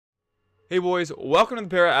Hey boys, welcome to the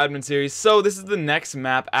Para Admin series. So this is the next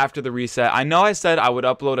map after the reset. I know I said I would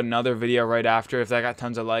upload another video right after if that got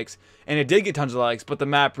tons of likes, and it did get tons of likes, but the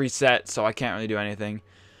map reset, so I can't really do anything.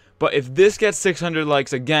 But if this gets 600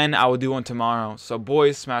 likes again, I will do one tomorrow. So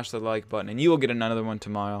boys, smash the like button, and you will get another one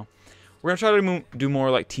tomorrow. We're gonna try to do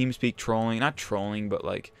more like TeamSpeak trolling, not trolling, but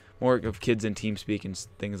like more of kids in TeamSpeak and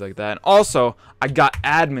things like that. And also, I got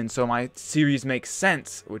admin, so my series makes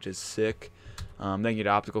sense, which is sick. Thank you to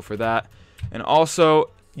Optical for that. And also,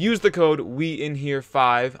 use the code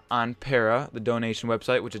WEINHERE5 on Para, the donation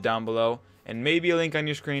website, which is down below. And maybe a link on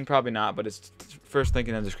your screen, probably not, but it's first link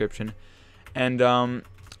in the description. And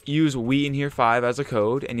use WEINHERE5 as a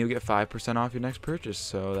code, and you'll get 5% off your next purchase.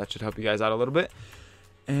 So that should help you guys out a little bit.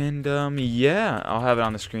 And yeah, I'll have it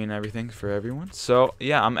on the screen and everything for everyone. So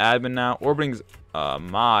yeah, I'm admin now. Orbiting's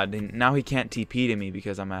mod, and now he can't TP to me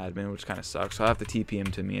because I'm admin, which kind of sucks. So I have to TP him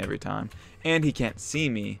to me every time, and he can't see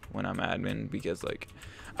me when I'm admin because, like,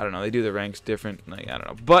 I don't know, they do the ranks different, like, I don't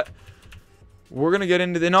know. But we're gonna get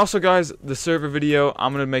into and also guys, the server video,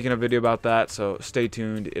 I'm gonna be making a video about that, so stay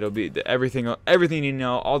tuned. It'll be everything you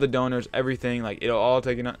know, all the donors, everything, like, it'll all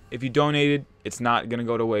take it. If you donated, it's not gonna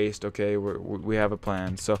go to waste. Okay, we have a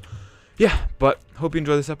plan. So yeah, but hope you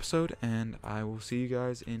enjoy this episode, and I will see you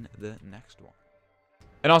guys in the next one.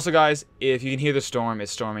 And also, guys, if you can hear the storm,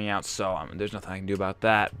 it's storming out, so there's nothing I can do about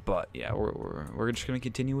that. But yeah, we're just gonna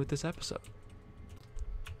continue with this episode.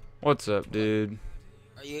 What's up, dude?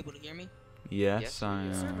 Are you able to hear me? Yes, I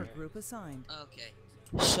am. Server group assigned. Okay.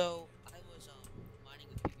 So I was mining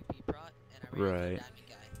with PvP Prot, and I ran into the admin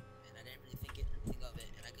guy, and I didn't really think anything of it,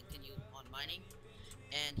 and I continued on mining,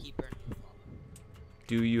 and he burned me with lava.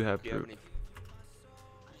 Do you have proof? I don't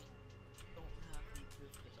have any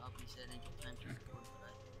proof because Aubrey said I need time to record,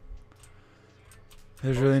 but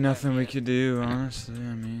There's really nothing we could do, honestly.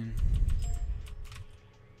 I mean,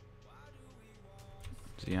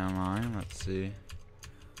 is he online? Let's see.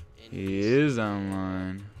 He is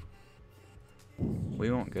online. We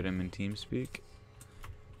won't get him in TeamSpeak.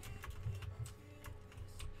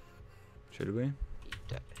 Should we?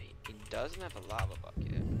 He doesn't have a lava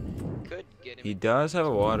bucket. Could get him. He does have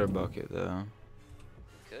a water bucket, though.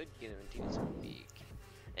 Could get him in TeamSpeak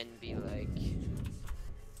and be like,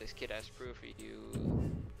 "This kid has proof for you.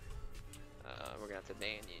 We're gonna have to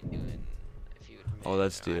ban you." And if you admit, Oh,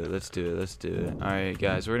 let's do it. Let's do it. Let's do it. All right,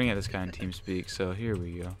 guys, we're gonna get this guy in TeamSpeak. So here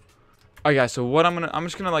we go. Alright guys, so what I'm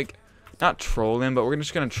just gonna, like, not troll him, but we're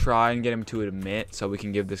just gonna try and get him to admit so we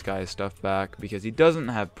can give this guy his stuff back because he doesn't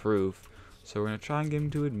have proof. So we're gonna try and get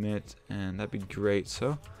him to admit, and that'd be great.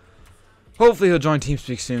 So hopefully he'll join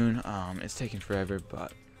TeamSpeak soon. It's taking forever,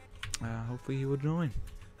 but hopefully he will join.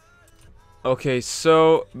 Okay,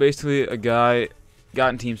 so basically a guy got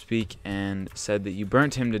in TeamSpeak and said that you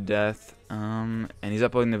burnt him to death. And he's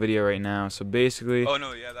uploading the video right now. So basically, oh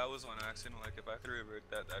no, yeah, that was on accident. Like, if I could revert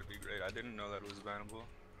that, that'd be great. I didn't know that was bannable.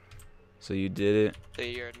 so you did it. So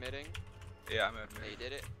you're admitting? Yeah, I'm That admitting. you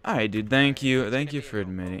did it? Alright, dude, thank you. It's Thank gonna you be for a no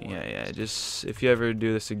admitting. more. Yeah, just if you ever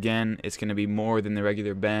do this again, it's gonna be more than the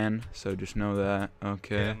regular ban, so just know that.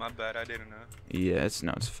 Okay. Yeah, my bad. I didn't know. Yeah, it's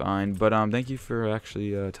fine. But thank you for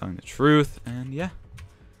actually telling the truth, and yeah.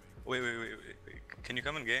 Wait. Can you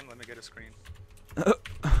come in game? Let me get a screen.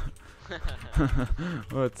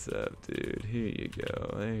 What's up, dude? Here you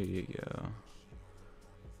go. There you go.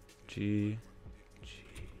 G, dude.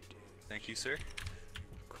 Thank you, sir.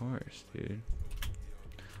 Of course, dude.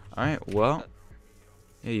 Alright, well.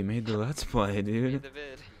 Yeah, you made the Let's Play, Made dude. the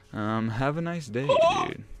vid. Have a nice day,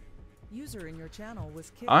 dude. User in your channel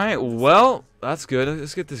was kicked. Alright, from the well, that's good.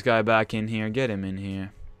 Let's get this guy back in here. Get him in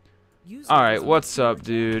here. server. User Alright, was what's on your up,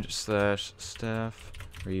 dude? Slash Steph.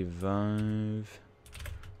 Revive.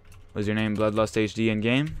 Was your name Bloodlust HD in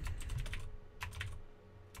game?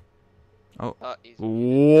 Oh. He's Whoa.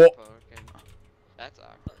 muted. Okay. That's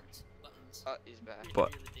awkward. buttons. He's back.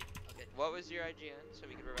 But- Really big. Okay. What was your IGN so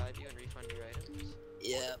we can revive you and refund your items?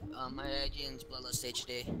 Yeah. My IGN's Bloodlust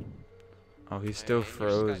HD. Oh, he's still Alright, and your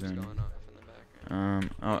Skype's frozen. going off in the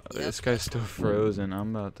background. Oh, this guy's still frozen.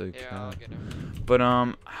 I'm about to Yeah, I'll cut. get him. But,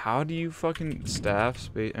 how do you fucking staff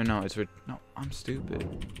space? Or no, no, I'm stupid.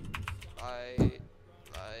 Lives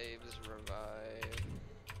revive.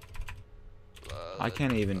 I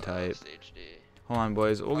can't even type. Bloodlust HD. Hold on,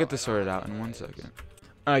 boys. We'll Oh, get this I sorted don't out have in 1 lives. second.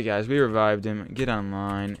 Alright, guys, we revived him. Get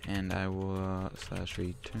online, and I will slash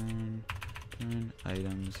return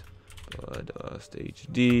items. Bloodlust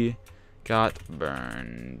HD got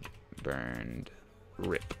burned.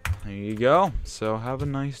 Rip. There you go. So have a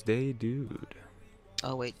nice day, dude.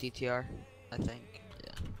 Oh wait, DTR. I think.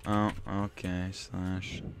 Yeah. Oh, okay.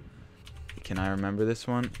 Slash. Can I remember this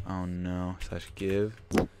one? Oh no. Slash give.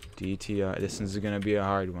 DTR. This is gonna be a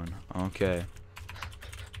hard one. Okay.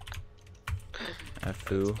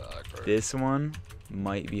 Fu. This one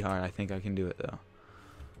might be hard. I think I can do it though.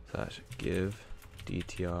 Slash give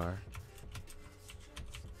DTR.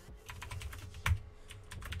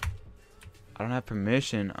 I don't have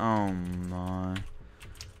permission. Oh my.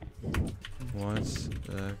 What's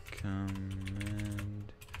the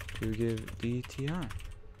command to give DTR?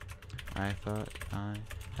 I thought I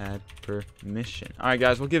had permission. Alright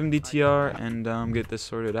guys, we'll give him DTR and get this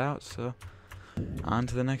sorted out. So on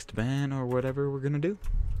to the next ban or whatever we're gonna do.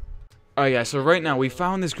 Alright guys, so right now we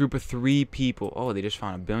found this group of 3 people. Oh, they just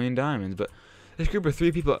found 1 billion diamonds, but this group of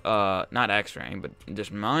 3 people, not X-raying, but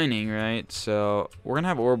just mining, right? So we're gonna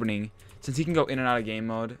have orbiting. Since he can go in and out of game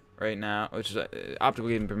mode right now, which is optical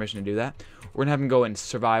gave him permission to do that, we're gonna have him go in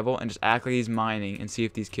survival and just act like he's mining and see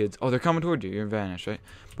if these kids. Oh, they're coming toward you. You're vanished, right?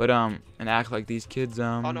 But and act like these kids.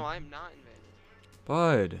 Oh no, I'm not invented.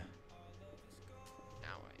 Bud.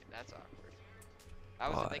 Now that's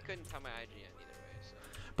awkward. They couldn't tell my IGN either way. So.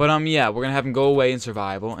 But yeah, we're gonna have him go away in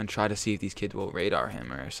survival and try to see if these kids will radar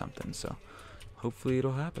him or something. So hopefully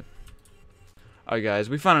it'll happen. Alright guys,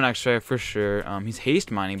 we found an X-ray for sure. He's haste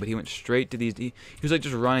mining, but he went straight to these. He was like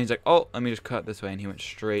just running. He's like, oh, let me just cut this way, and he went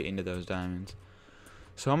straight into those diamonds.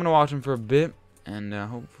 So I'm gonna watch him for a bit, and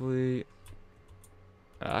hopefully,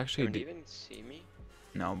 actually, Don't even see me.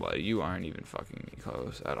 No, buddy, you aren't even fucking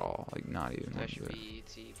close at all. Like not even. That should be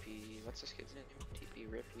TP. What's this kid's name?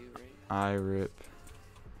 TP rip you, right? I rip.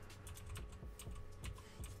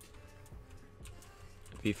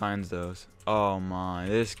 If he finds those. Oh my,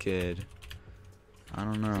 this kid. I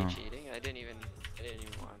don't know. Is he cheating? I didn't even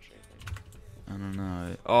watch anything. I don't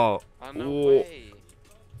know. Oh. Oh no Ooh. way.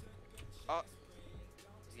 Oh.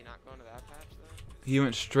 Is he not going to that patch though? He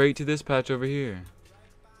went straight to this patch over here.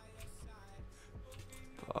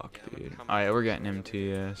 Fuck, Yeah, dude. Alright, we're getting him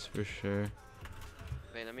TS for sure.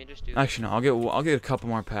 Wait, let me just do. Actually, no. I'll get a couple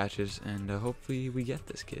more patches, and hopefully we get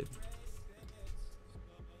this kid.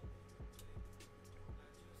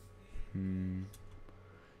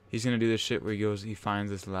 He's gonna do this shit where he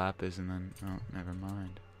finds this lapis and then oh, never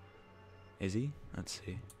mind. Is he? Let's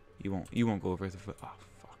see. You won't go over the foot. Oh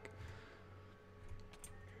fuck.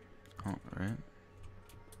 Oh right.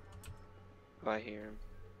 Oh, I hear him.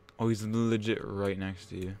 Oh, he's legit right next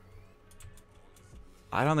to you.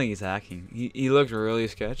 I don't think he's hacking. He looked really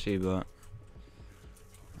sketchy, but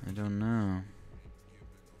I don't know.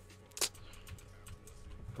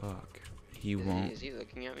 Fuck. He won't. Is he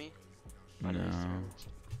looking at me? No.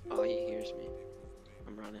 Oh, he hears me.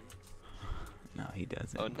 I'm running. No, he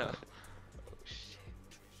doesn't. Oh no. Oh shit.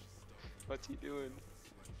 What's he doing?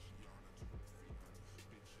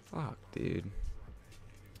 Fuck, dude.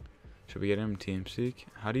 Should we get him TeamSpeak?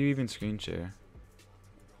 How do you even screen share?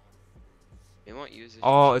 He won't use it.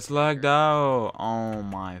 Oh, it's lagged out. Oh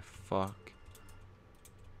my fuck.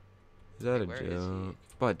 Is that Wait, a where is he? joke?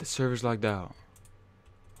 But the server's lagged out.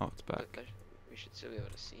 Oh, it's back. But we should still be able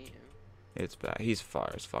to see him. It's back. He's far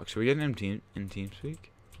as fuck. Should we get him in TeamSpeak?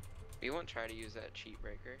 We won't try to use that cheat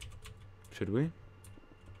breaker. Should we? Unique.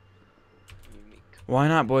 Why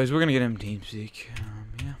not, boys? We're gonna get him TeamSpeak.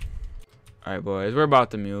 Yeah. All right, boys. We're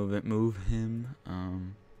about to move him.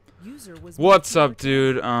 User was What's up,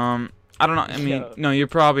 dude? I don't know. I mean, no, you're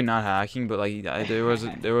probably not hacking, but like there was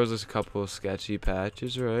a couple of sketchy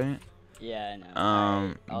patches, right? Yeah, I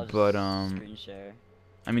know. I'll just but screen share.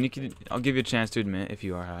 I mean, I'll give you a chance to admit if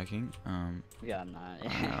you are hacking. Yeah, I'm not.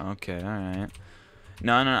 Okay, all right.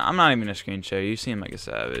 No, I'm not even a screen share. You seem like a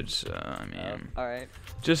savage. So, I mean, all right.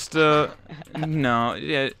 just no,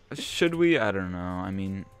 yeah. Should we? I don't know. I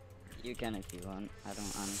mean, you can if you want. I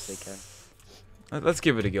don't honestly care. let's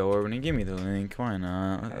give it a go, Orban. Give me the link. Why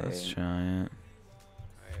not? Let's Alright. try it.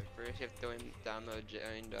 Alright, first you have to download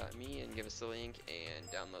join.me and give us the link and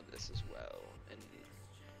download this as well and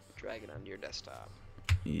drag it onto your desktop.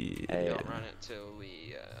 Yeah. Don't run it till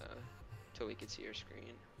we can see your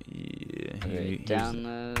screen. Yeah. Alright,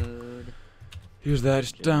 download. Here's that.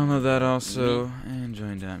 Just download that also, and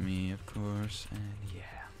join.me, of course, and yeah.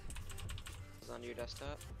 It's onto your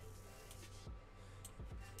desktop.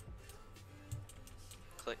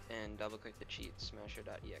 Click and double click the cheat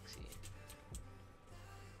smasher.exe.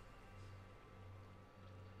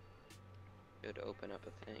 Go to open up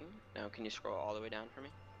a thing. Now can you scroll all the way down for me?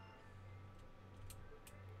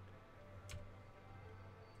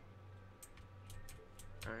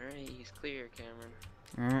 Alright, he's clear, Cameron.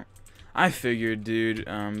 I figured, dude.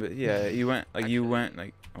 But yeah, you went like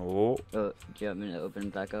oh. Oh, do you want me to open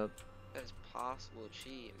it back up? That's possible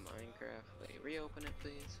cheat in Minecraft. Wait, reopen it,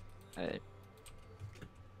 please. Alright.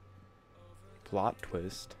 Plot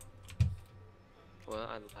twist. Well,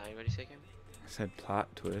 I lied. What did you say, Kim? I said plot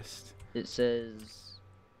twist. It says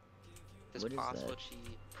This What is possible that?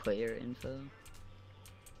 cheat. player info.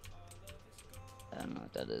 I don't know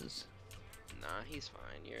what that is. Nah, he's fine.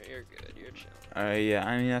 You're good. You're chill. Yeah,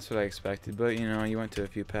 I mean that's what I expected, but you know, you went to a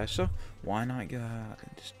few patches, so why not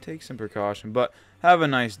just take some precaution? But have a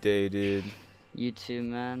nice day, dude. You too,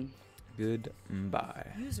 man. Goodbye.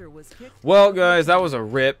 User was kicked. Well, guys, that was a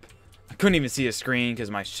rip. I couldn't even see a screen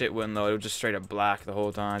because my shit wouldn't load. It was just straight up black the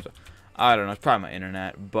whole time. So, I don't know. It's probably my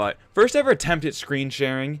internet. But first ever attempt at screen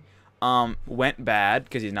sharing went bad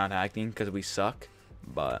because he's not acting because we suck.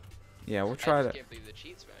 But yeah, we'll try I to. just can't believe the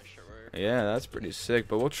cheat smasher worked. Yeah, that's pretty sick.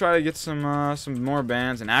 But we'll try to get some more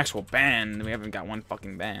bans, an actual ban. We haven't got one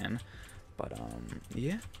fucking ban. But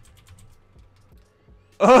yeah.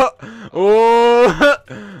 Oh,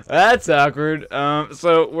 that's awkward.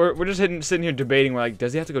 So we're just sitting here debating. We're like,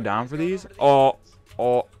 does he have to go down for these? Oh,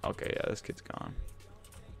 okay, yeah, this kid's gone.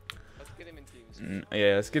 Let's get him in teams.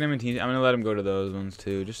 Yeah, let's get him in teams. I'm gonna let him go to those ones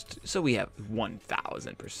too, just so we have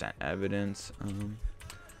 1000% evidence.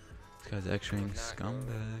 This guy's X-ring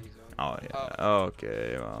scumbag. Oh yeah.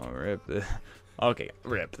 Okay, well, rip this. Okay,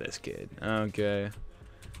 rip this kid. Okay.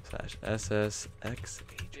 / SSX.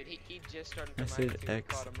 Dude, he just started to Message mine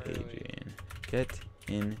X caught him early. Adrian. Get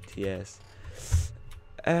in TS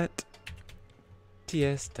at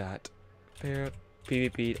TS dot pair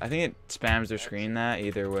PvP. I think it spams their screen that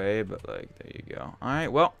either way, but like there you go. All right,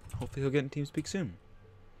 well, hopefully he'll get in TeamSpeak soon.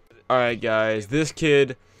 All right, guys, this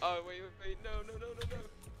kid. Oh wait, no.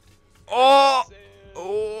 Oh.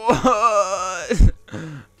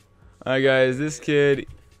 All right, guys, this kid.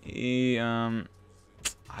 He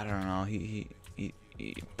I don't know. He's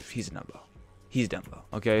Dumbo. He's Dumbo.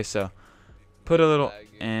 Okay, so put a little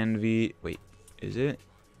NV. Wait, is it?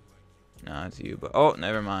 No, it's you. But oh,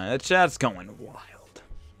 never mind. That chat's going wild.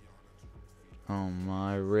 Oh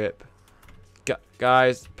my rip,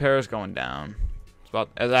 guys. Para's going down.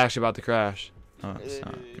 It's actually about to crash. No, it's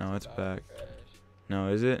not. No, it's back. No,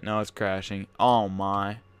 is it? No, it's crashing. Oh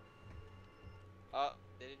my.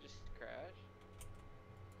 Did it just crash?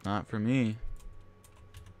 Not for me.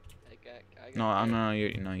 No,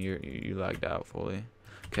 you lagged out fully.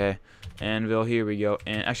 Okay, Anvil, here we go.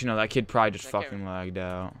 And actually, no, that kid probably just fucking lagged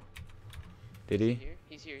out. Did he?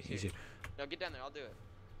 He's here. No, get down there. I'll do it.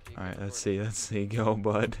 All right, let's see. Go,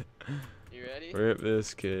 bud. You ready? Rip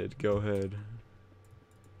this kid. Go ahead.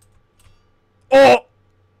 Oh!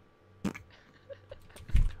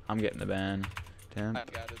 I'm getting the ban. Temp. I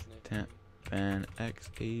got his name. Temp. Ban X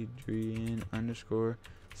Adrian _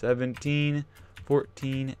 17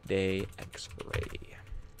 14 day X-ray.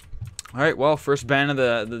 All right, well, first ban of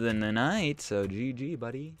the night, so GG,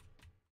 buddy.